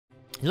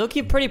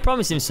Looking pretty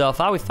promising so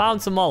far. We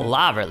found some more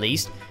lava at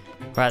least.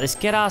 Right, let's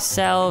get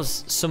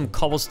ourselves some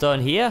cobblestone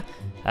here.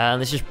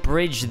 Let's just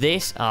bridge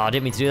this. Oh, I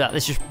didn't mean to do that.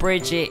 Let's just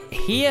bridge it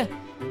here.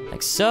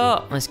 Like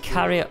so. Let's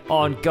carry it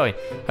on going.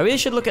 I really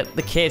should look at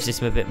the cave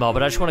system a bit more,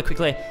 but I just want to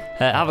quickly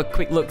have a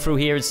quick look through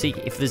here and see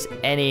if there's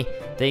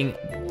anything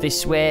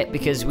this way,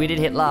 because we did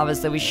hit lava,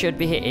 so we should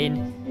be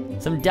hitting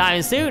some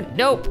diamonds soon.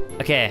 Nope.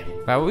 Okay,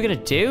 right, what we're going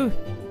to do,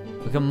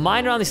 we can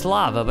mine around this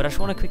lava, but I just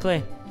want to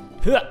quickly,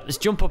 let's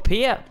jump up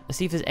here. Let's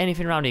see if there's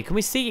anything around here. Can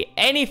we see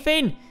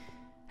anything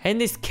in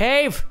this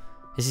cave?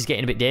 This is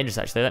getting a bit dangerous,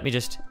 actually. Let me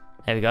just,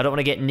 there we go. I don't want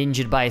to get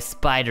ninjured by a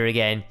spider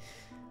again.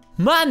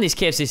 Man, this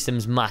cave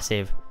system's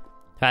massive.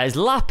 Right, there's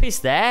lapis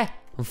there.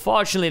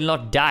 Unfortunately,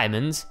 not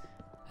diamonds.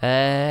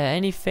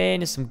 Anything?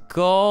 There's some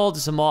gold,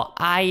 some more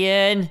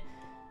iron.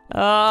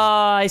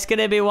 Oh, it's going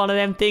to be one of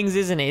them things,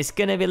 isn't it? It's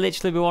going to be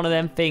literally one of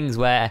them things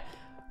where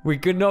we're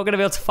not going to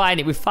be able to find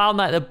it. We found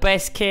like the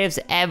best caves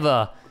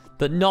ever,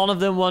 but none of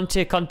them want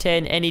to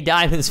contain any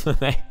diamonds for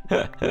me.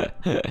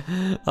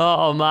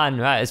 Oh, man.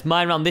 Right, let's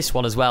mine around this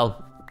one as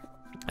well.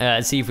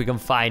 And see if we can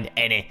find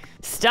any.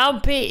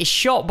 Stampy is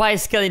shot by a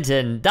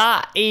skeleton.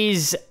 That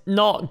is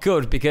not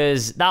good,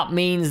 because that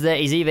means that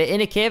he's either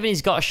in a cave and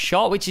he's got a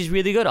shot, which is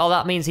really good, or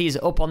that means he's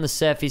up on the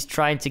surface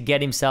trying to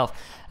get himself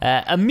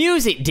a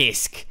music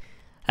disc.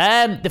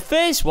 The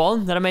first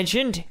one that I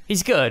mentioned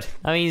is good.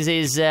 That means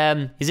he's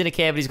in a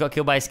cave and he's got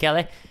killed by a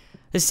skelly.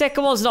 The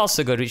second one's not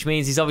so good, which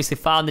means he's obviously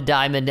found the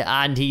diamond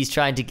and he's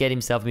trying to get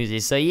himself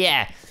music. So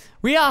yeah.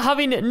 We are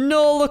having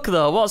no luck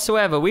though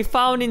whatsoever. We're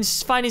finding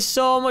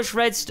so much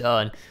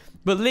redstone,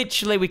 but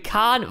literally we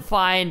can't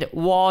find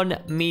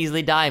one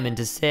measly diamond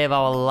to save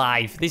our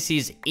life. This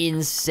is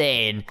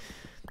insane.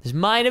 Let's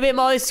mine a bit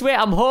more this way.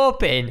 I'm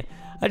hoping.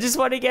 I just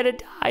want to get a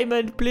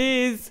diamond,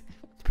 please.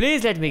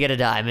 Please let me get a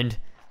diamond.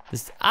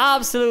 There's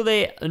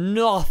absolutely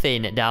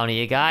nothing down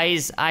here,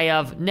 guys. I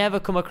have never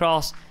come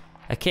across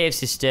a cave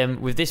system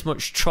with this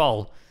much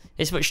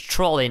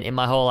trolling in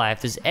my whole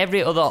life. There's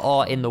every other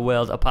ore in the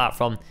world apart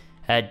from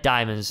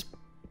diamonds.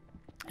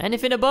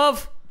 Anything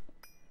above?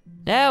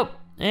 No.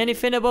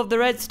 Anything above the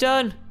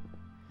redstone? I'm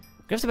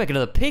gonna have to make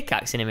another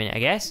pickaxe in a minute, I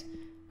guess.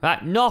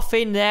 Right,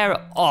 nothing there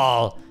at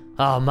all.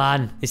 Oh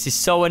man, this is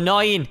so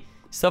annoying.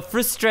 So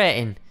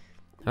frustrating.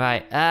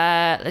 Right,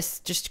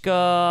 let's just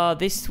go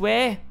this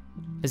way.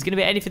 There's gonna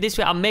be anything this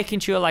way. I'm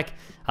making sure like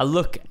I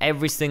look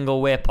every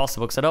single way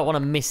possible, because I don't want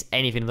to miss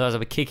anything, otherwise I'll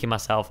be kicking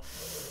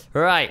myself.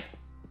 Right,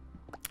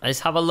 let's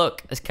have a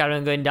look. Let's carry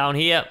on going down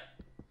here.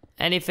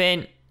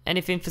 Anything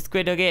for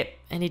Squid Nugget?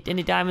 Any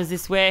diamonds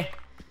this way?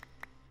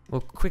 We'll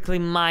quickly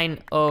mine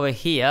over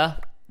here.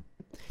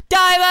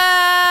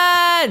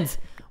 Diamonds!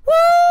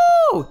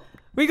 Woo!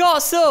 We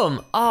got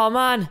some. Oh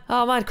man,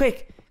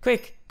 quick.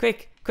 Service.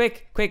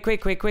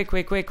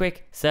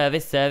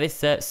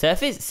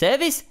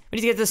 We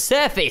need to get to the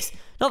surface,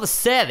 not the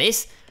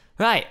service.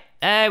 Right,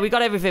 we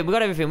got everything.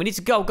 We need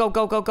to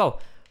go.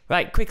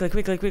 Right, quickly,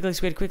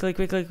 Squid,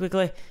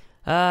 quickly.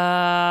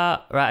 Right,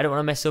 I don't want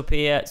to mess up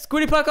here.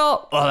 Squiddy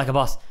Puckle! Oh, like a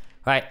boss.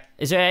 Right,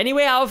 is there any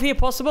way out of here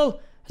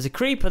possible? There's a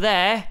creeper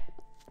there.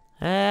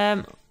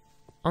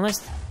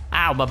 Unless...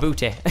 Ow, my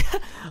booty.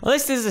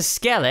 Unless there's a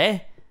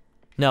skelly.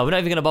 No, we're not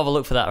even going to bother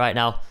look for that right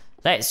now.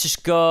 Let's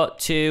just go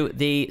to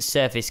the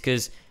surface,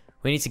 because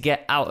we need to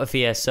get out of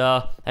here.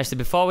 So, actually,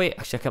 before we...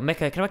 Actually, can I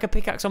make a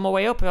pickaxe on my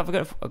way up? I've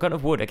got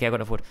enough wood. Okay, I've got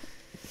enough wood.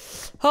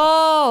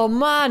 Oh,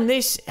 man,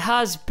 this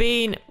has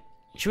been...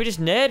 Should we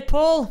just nerd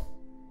pull?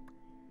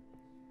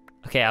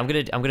 Okay, I'm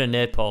gonna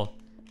nerd pull.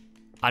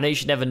 I know you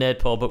should never nerd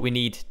pull, but we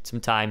need some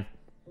time.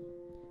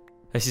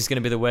 This is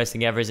gonna be the worst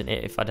thing ever, isn't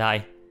it, if I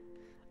die?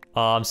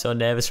 Oh, I'm so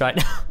nervous right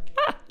now.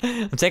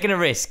 I'm taking a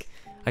risk.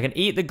 I can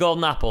eat the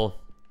golden apple.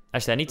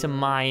 Actually, I need to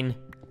mine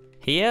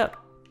here.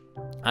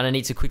 And I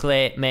need to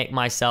quickly make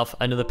myself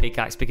another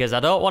pickaxe, because I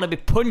don't want to be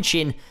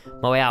punching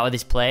my way out of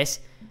this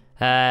place.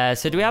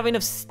 So do we have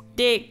enough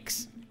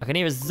sticks? I can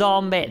hear a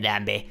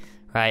zombie.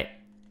 Right.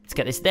 Let's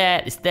get this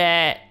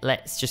there.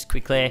 Let's just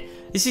quickly...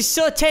 This is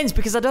so tense,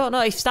 because I don't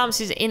know if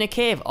Stamps is in a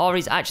cave or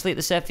he's actually at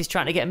the surface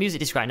trying to get a music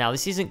disc right now.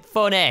 This isn't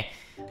funny.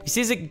 This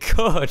isn't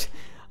good.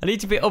 I need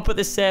to be up at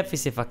the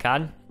surface if I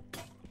can.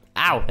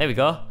 Ow, there we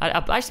go. I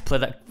actually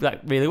played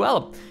that really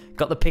well.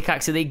 Got the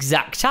pickaxe at the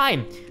exact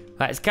time.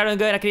 Right, let's carry on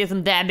going. I can hear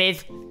some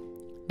zombies.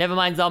 Never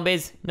mind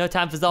zombies. No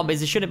time for zombies.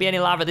 There shouldn't be any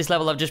lava at this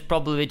level. I've just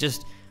probably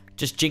just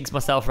jinxed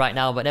myself right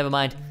now, but never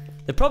mind.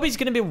 There probably is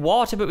going to be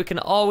water, but we can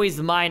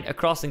always mine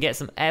across and get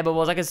some air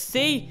bubbles. I can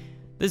see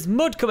there's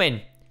mud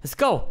coming. Let's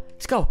go,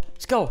 Squid.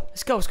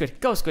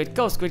 Go, Squid. I'm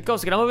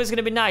hoping it's going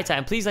to be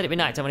nighttime. Please let it be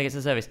nighttime when I get to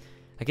the surface.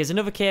 Okay, there's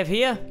another cave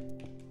here.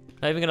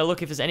 Not even going to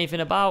look if there's anything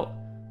about.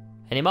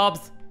 Any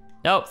mobs?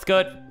 No, it's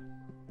good.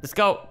 Let's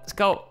go.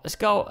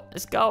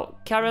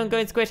 Carry on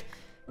going, Squid.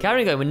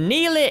 Carry on going. We're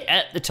nearly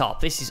at the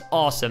top. This is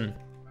awesome.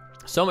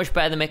 So much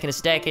better than making a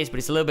staircase, but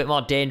it's a little bit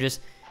more dangerous.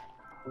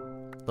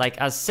 Like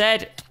as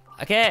said,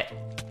 okay,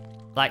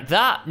 like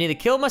that. Nearly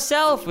killed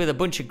myself with a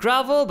bunch of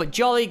gravel, but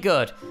jolly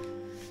good.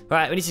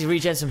 Right, we need to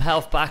regen some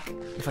health back,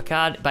 if I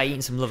can, by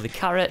eating some lovely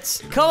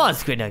carrots. Come on,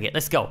 Squid Nugget,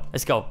 let's go.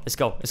 Let's go, let's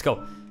go, let's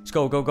go. Let's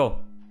go, go, go.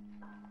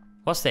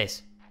 What's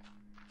this?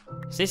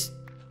 Is this?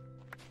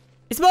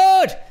 It's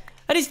mode!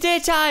 And it's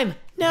daytime!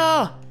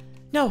 No!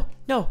 No,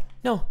 no,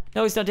 no,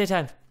 no, it's not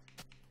daytime.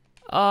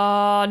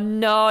 Oh,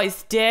 no,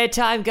 it's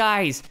daytime,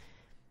 guys.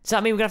 Does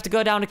that mean we're gonna have to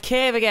go down a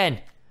cave again?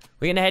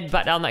 We're gonna head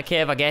back down that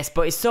cave, I guess,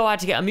 but it's so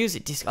hard to get a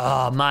music disc.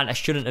 Oh, man, I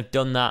shouldn't have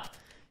done that.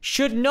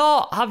 Should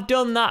not have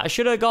done that. I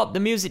should have got the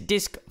music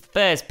disc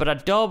first, but I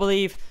don't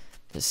believe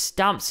that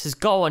Stamps has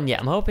got one yet.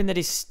 I'm hoping that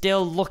he's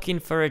still looking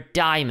for a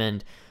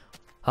diamond.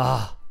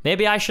 Oh,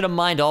 maybe I should have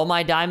mined all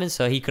my diamonds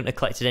so he couldn't have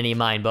collected any of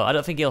mine, but I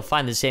don't think he'll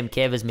find the same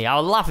cave as me.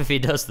 I'll laugh if he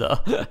does, though.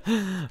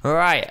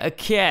 Right,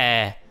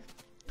 okay.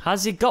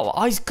 Has he got one?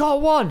 Oh, he's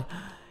got one.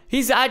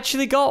 He's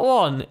actually got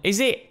one. Is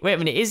it? Wait a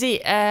minute. Is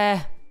it?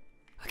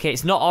 Okay,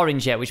 it's not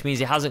orange yet, which means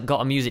he hasn't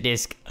got a music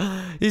disc.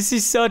 This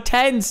is so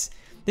tense.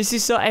 This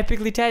is so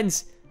epically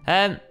tense.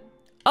 Oh no,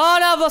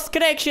 I've lost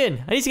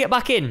connection. I need to get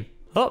back in.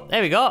 Oh,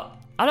 there we go.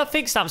 I don't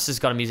think Stamps has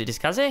got a music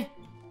disc, has he?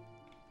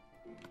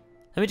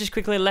 Let me just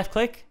quickly left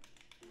click.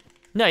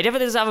 No, he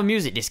definitely doesn't have a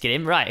music disc in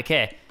him. Right,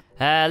 okay.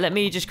 Let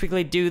me just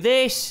quickly do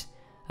this.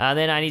 And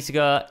then I need to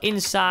go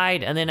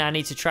inside. And then I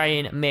need to try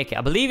and make it.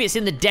 I believe it's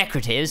in the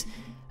decoratives.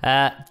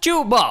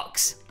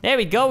 Jukebox. There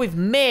we go. We've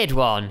made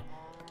one.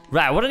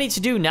 Right, what I need to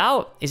do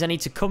now is I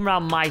need to come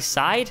around my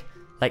side.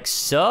 Like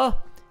so.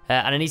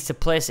 And I need to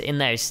place it in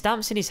there. Is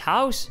Stamps in his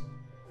house?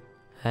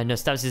 No,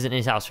 Stamps isn't in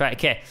his house. Right,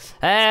 okay.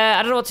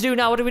 I don't know what to do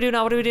now. What do we do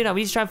now? What do we do now?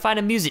 We need to try and find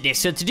a music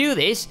disc. So to do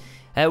this,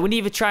 we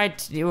need to try...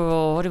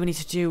 what do we need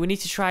to do? We need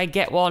to try and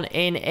get one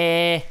in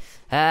a...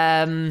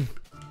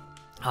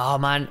 oh,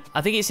 man.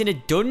 I think it's in a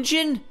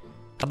dungeon,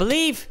 I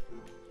believe.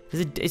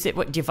 Is it?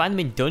 What, do you find them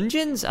in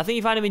dungeons? I think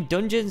you find them in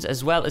dungeons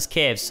as well as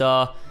caves.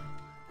 So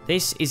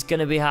this is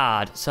going to be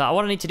hard. So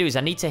what I need to do is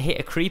I need to hit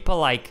a creeper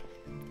like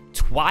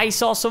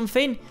twice or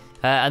something.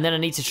 And then I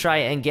need to try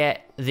and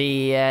get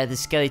the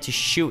skelly to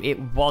shoot it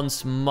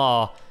once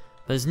more.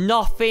 There's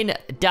nothing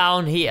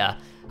down here.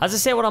 As I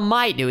say, what I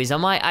might do is I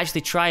might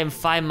actually try and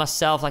find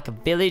myself like a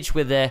village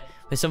with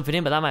something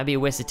in, but that might be a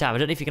waste of time. I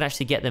don't know if you can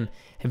actually get them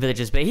in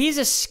villages. But he's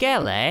a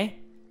skelly.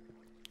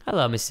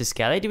 Hello, Mr.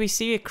 Skelly. Do we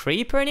see a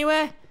creeper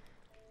anywhere?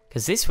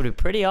 Because this would be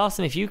pretty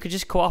awesome if you could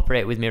just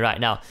cooperate with me right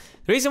now.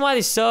 The reason why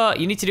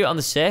you need to do it on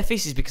the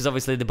surface is because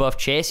obviously they both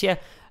chase you.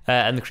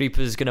 And the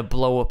creeper is going to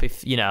blow up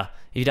if, you know,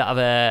 if you don't have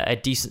a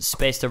decent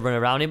space to run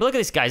around in. But look at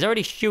this guy. He's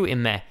already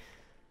shooting me.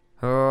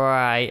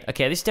 Right.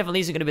 Okay, this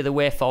definitely isn't going to be the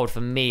way forward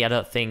for me, I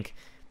don't think.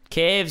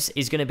 Caves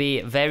is going to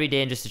be very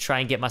dangerous to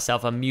try and get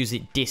myself a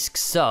music disc.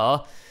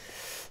 So,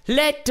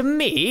 let's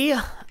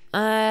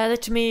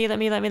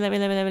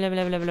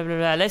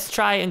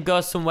try and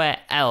go somewhere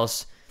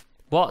else.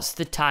 What's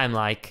the time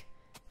like?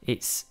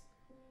 Is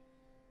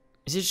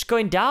it just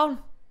going down?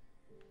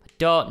 I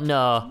don't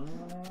know.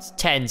 It's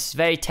tense,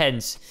 very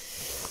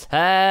tense.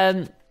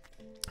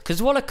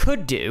 Because what I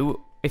could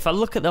do, if I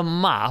look at the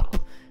map,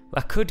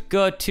 I could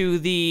go to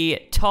the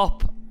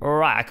top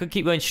right. I could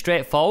keep going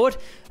straight forward,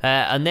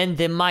 and then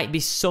there might be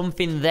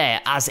something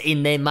there, as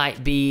in there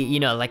might be,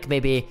 you know, like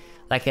maybe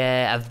like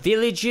a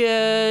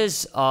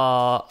villager's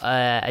or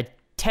a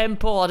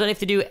temple. I don't have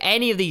to do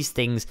any of these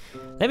things.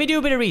 Let me do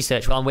a bit of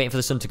research while I'm waiting for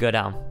the sun to go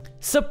down.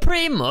 So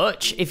pretty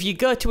much, if you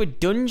go to a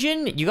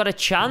dungeon, you got a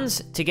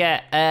chance to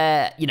get,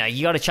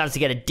 you got a chance to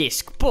get a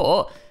disc.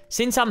 But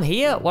since I'm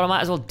here, what I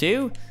might as well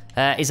do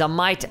is I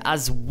might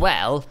as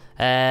well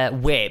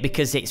wait,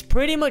 because it's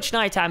pretty much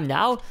nighttime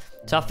now.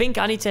 So I think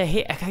I need to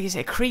hit. Is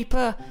it a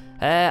creeper?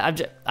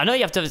 I know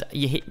you have to.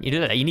 You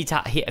need to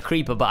hit a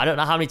creeper, but I don't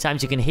know how many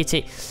times you can hit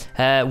it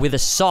with a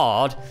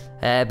sword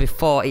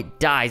before it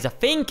dies. I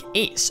think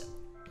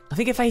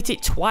if I hit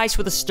it twice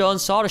with a stone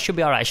sword, I should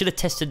be alright. I should have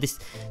tested this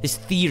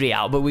theory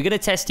out, but we're gonna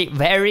test it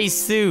very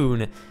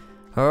soon.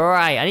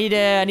 Alright,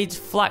 I need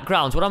flat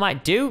grounds. What I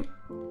might do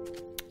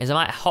is I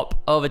might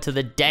hop over to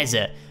the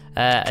desert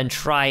and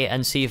try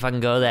and see if I can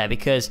go there,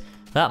 because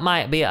that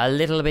might be a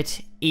little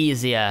bit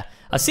easier.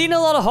 I've seen a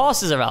lot of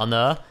horses around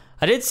though.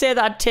 I did say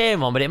that I'd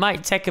tame one, but it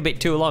might take a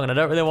bit too long, and I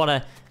don't really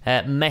want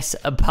to mess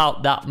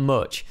about that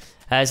much.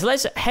 So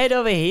let's head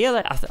over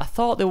here. I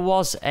thought there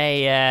was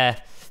a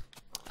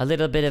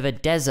little bit of a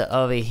desert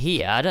over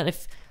here. I don't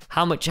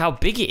know how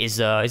big it is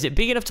though. Is it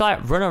big enough to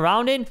like run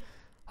around in,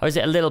 or is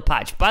it a little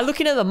patch? By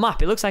looking at the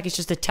map, it looks like it's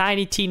just a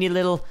tiny, teeny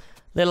little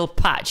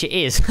patch. It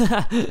is.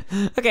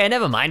 Okay,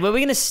 never mind. Well, we're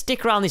gonna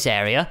stick around this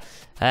area.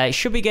 It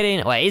should be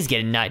getting, well, it is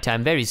getting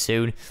nighttime very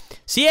soon.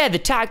 So yeah, the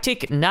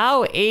tactic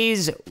now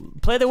is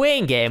play the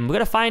waiting game. We're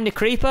gonna find a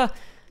creeper,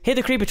 hit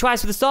the creeper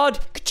twice with a sword,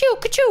 ka-choo,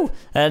 ka-choo,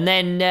 and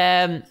then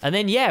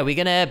yeah, we're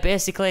gonna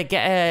basically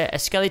get a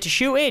skelly to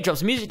shoot it, drop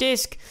some music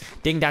disc,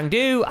 ding dang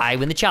do, I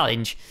win the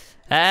challenge.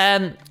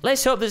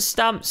 Let's hope that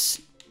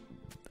Stamps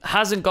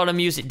hasn't got a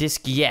music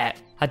disc yet.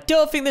 I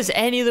don't think there's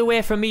any other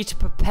way for me to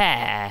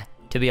prepare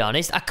to be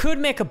honest. I could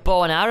make a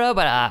bow and arrow,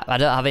 but I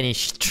don't have any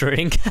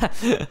string.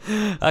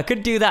 I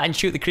could do that and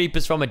shoot the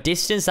creepers from a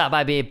distance. That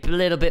might be a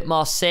little bit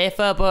more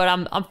safer, but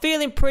I'm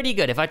feeling pretty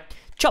good. If I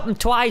chop them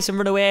twice and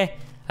run away,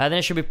 then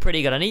it should be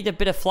pretty good. I need a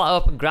bit of flat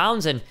open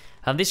grounds, and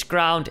this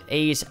ground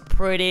is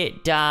pretty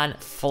darn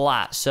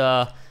flat.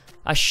 So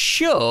I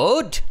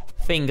should,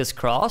 fingers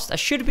crossed, I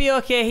should be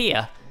okay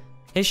here.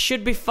 It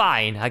should be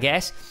fine, I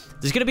guess.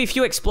 There's gonna be a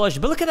few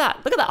explosions, but look at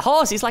that! Look at that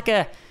horse. It's like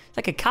a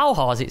cow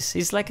horse.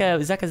 It's like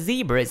a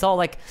zebra. It's all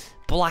like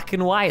black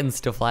and white and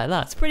stuff like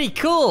that. It's pretty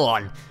cool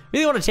one.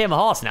 Really want to tame a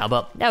horse now,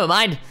 but never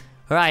mind.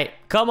 All right,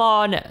 come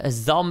on,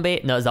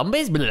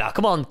 zombies. Blah,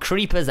 come on,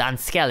 creepers and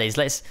skellies.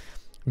 Let's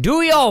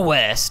do your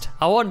worst.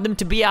 I want them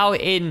to be out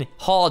in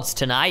hordes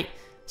tonight,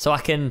 so I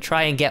can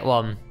try and get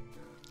one.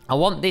 I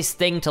want this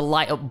thing to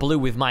light up blue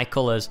with my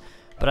colors,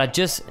 but I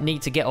just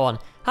need to get one.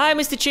 Hi,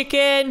 Mr.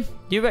 Chicken.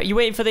 You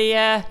waiting for the?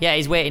 Yeah,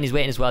 he's waiting as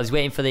well. He's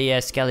waiting for the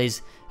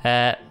skellies.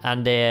 I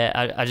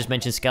just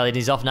mentioned Skelly and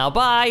he's off now.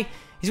 Bye!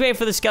 He's waiting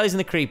for the Skellies and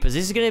the Creepers.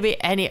 Is there going to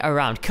be any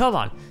around? Come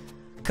on.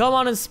 Come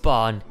on and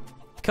spawn.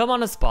 Come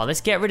on and spawn.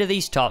 Let's get rid of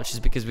these torches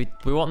because we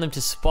want them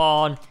to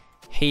spawn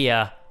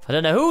here. I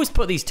don't know who's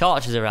put these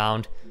torches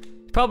around.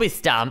 Probably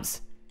Stamps.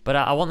 But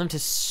I want them to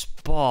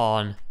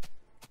spawn.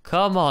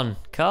 Come on.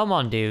 Come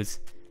on, dudes.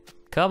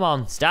 Come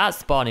on. Start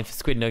spawning for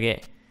Squid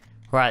Nugget.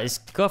 Right, let's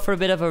go for a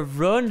bit of a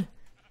run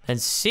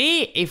and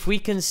see if we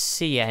can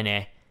see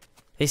any.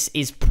 This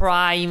is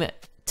prime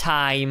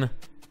time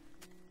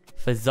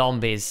for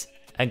zombies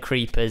and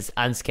creepers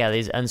and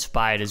skellies and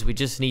spiders. We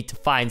just need to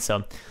find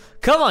some.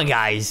 Come on,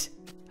 guys.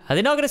 Are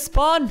they not going to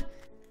spawn?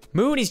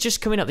 Moon is just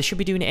coming up. They should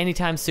be doing it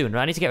anytime soon.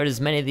 Right? I need to get rid of as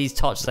many of these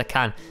torches as I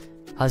can.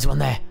 Oh, there's one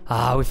there.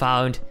 Ah,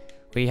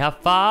 we have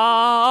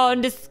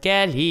found a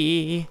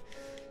skelly.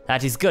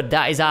 That is good.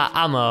 That is our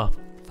ammo.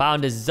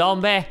 Found a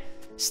zombie.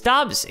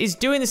 Stamps is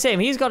doing the same.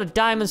 He's got a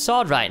diamond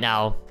sword right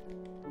now.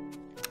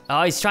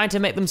 Oh, he's trying to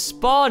make them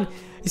spawn.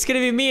 It's going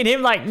to be me and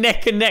him like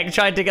neck and neck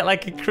trying to get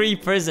like a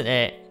creeper, isn't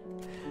it?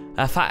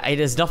 In fact,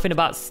 there's nothing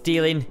about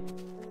stealing.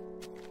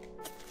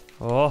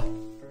 Oh.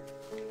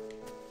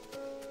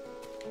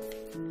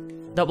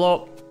 Don't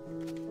blow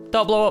up.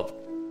 Don't blow up.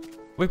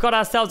 We've got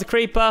ourselves a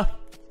creeper.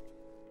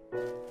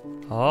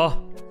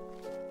 Oh.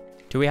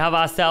 Do we have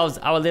ourselves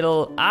our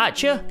little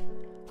archer?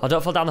 Oh,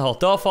 don't fall down the hole.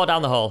 Don't fall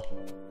down the hole.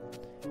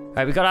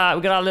 Right, we got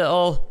our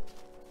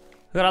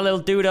little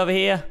dude over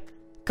here.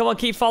 Come on,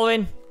 keep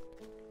following.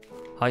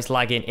 Oh, it's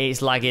lagging.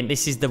 It's lagging.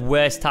 This is the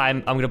worst time.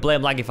 I'm going to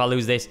blame lag if I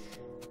lose this.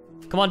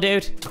 Come on,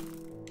 dude.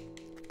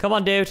 Come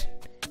on, dude.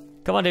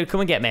 Come on, dude.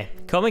 Come and get me.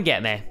 Come and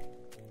get me.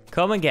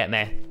 Come and get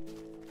me.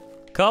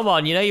 Come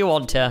on. You know you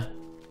want to.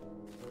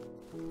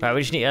 Right,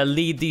 we just need to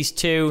lead these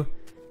two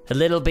a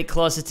little bit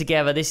closer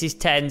together. This is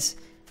tense.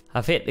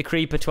 I've hit the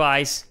creeper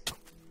twice.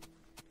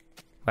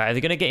 Right, are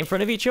they going to get in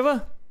front of each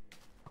other?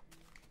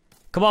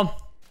 Come on.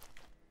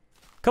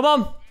 Come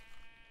on.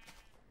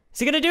 Is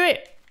he going to do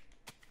it?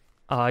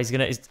 Oh, he's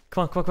going to...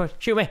 Come on.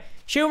 Shoot me.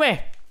 Shoot me.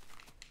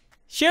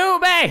 Shoot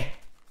me.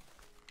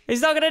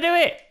 He's not going to do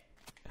it.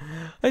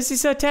 This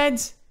is so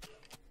tense.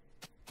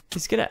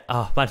 He's going to...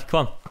 Oh, man.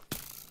 Come on.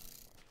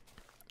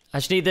 I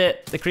just need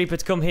the creeper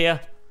to come here.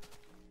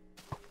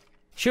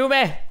 Shoot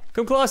me.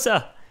 Come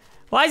closer.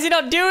 Why is he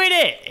not doing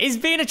it? He's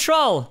being a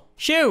troll.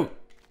 Shoot.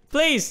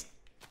 Please.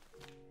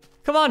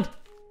 Come on.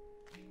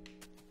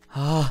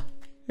 Oh,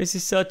 this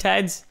is so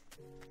tense.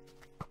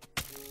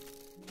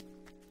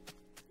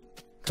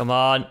 Come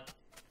on.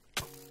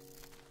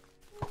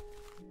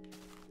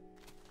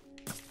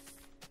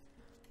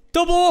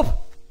 Double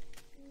up.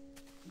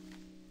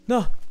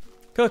 No.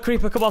 Go,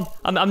 creeper, come on.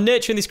 I'm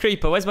nurturing this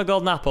creeper. Where's my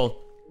golden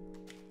apple?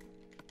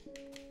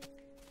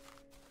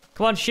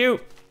 Come on,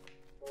 shoot.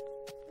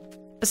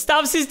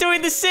 Stamps is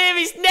doing the same.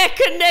 He's neck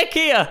and neck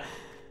here.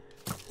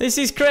 This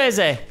is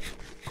crazy.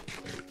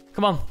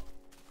 Come on.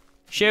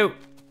 Shoot.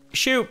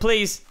 Shoot,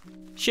 please.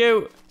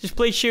 Shoot. Just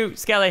please shoot,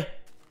 Skelly.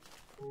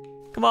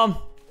 Come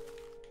on.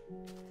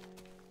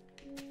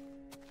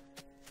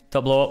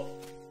 Don't blow up.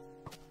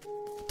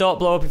 Don't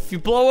blow up. If you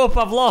blow up,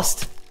 I've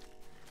lost.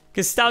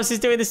 Because Stamps is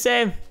doing the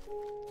same.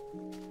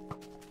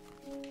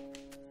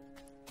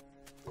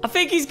 I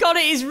think he's got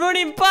it. He's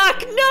running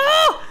back.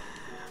 No!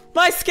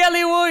 My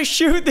Skelly won't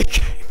shoot the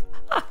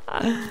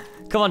game.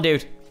 Come on,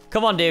 dude.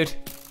 Come on, dude.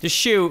 Just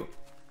shoot.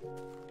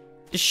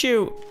 Just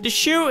shoot. Just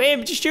shoot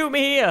him. Just shoot me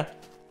here.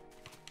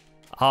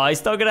 Oh,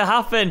 it's not going to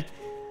happen.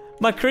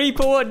 My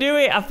creeper won't do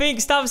it. I think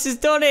Stamps has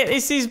done it.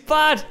 This is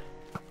bad.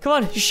 Come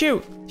on. Just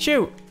shoot.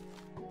 Shoot.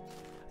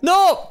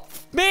 No!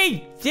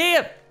 Me!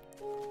 Yeah!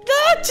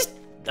 No! Just...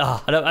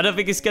 Oh, I don't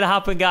think it's going to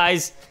happen,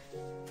 guys.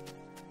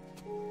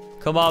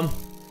 Come on.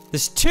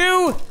 There's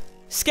two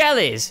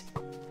Skellies.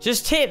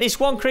 Just hit this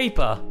one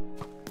creeper.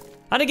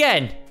 And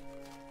again.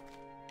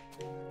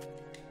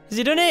 Has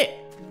he done it?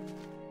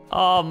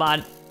 Oh,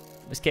 man.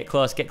 Let's get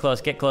close, get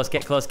close, get close,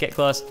 get close, get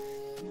close.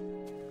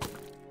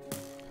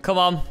 Come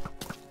on.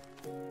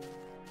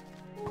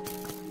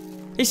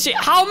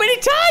 How many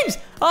times?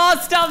 Oh,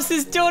 Stamps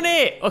has done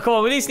it. Oh, come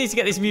on. We at least need to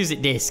get this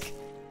music disc.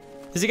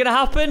 Is it going to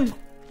happen?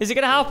 Is it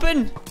going to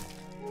happen?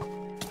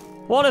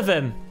 One of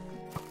them.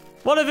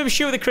 One of them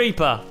shoot the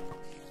creeper.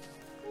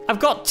 I've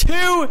got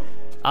 2.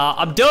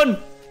 I'm done.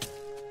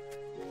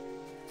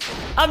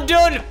 I'm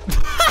done.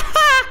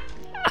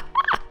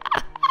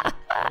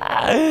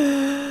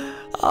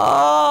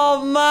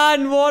 Oh,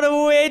 man. What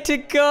a way to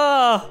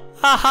go.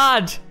 I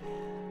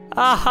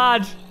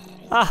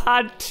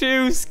had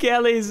 2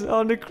 skellies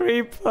on the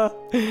creeper.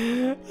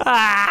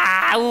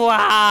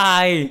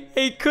 Why?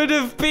 It could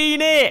have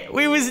been it.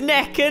 We was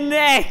neck and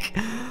neck.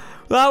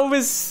 That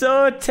was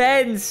so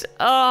tense.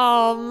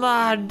 Oh,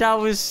 man. That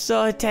was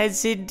so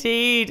tense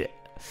indeed.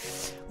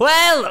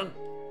 Well,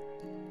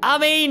 I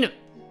mean,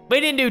 we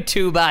didn't do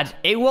too bad.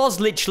 It was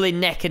literally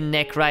neck and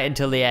neck right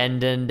until the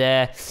end. And,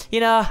 you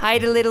know, I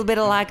had a little bit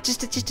of lag.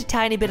 Just a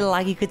tiny bit of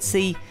lag, you could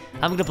see.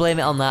 I'm going to blame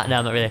it on that.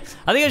 No, not really.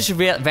 I think I was just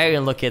very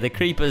unlucky. The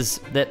creepers,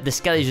 the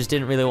skellies just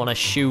didn't really want to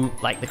shoot,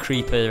 like, the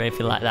creeper or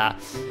anything like that.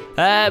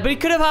 But it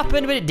could have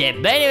happened, but it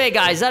didn't. But anyway,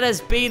 guys, that has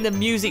been the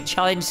music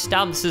challenge.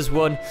 Stamps has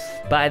won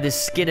by the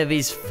skin of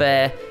his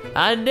fur.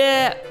 And,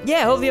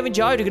 yeah, hopefully you've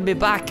enjoyed. We're going to be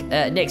back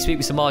next week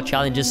with some more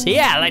challenges. So,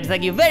 yeah, I'd like to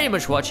thank you very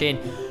much for watching.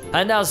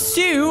 And I'll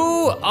see you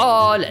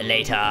all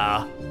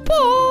later.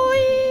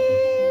 Bye!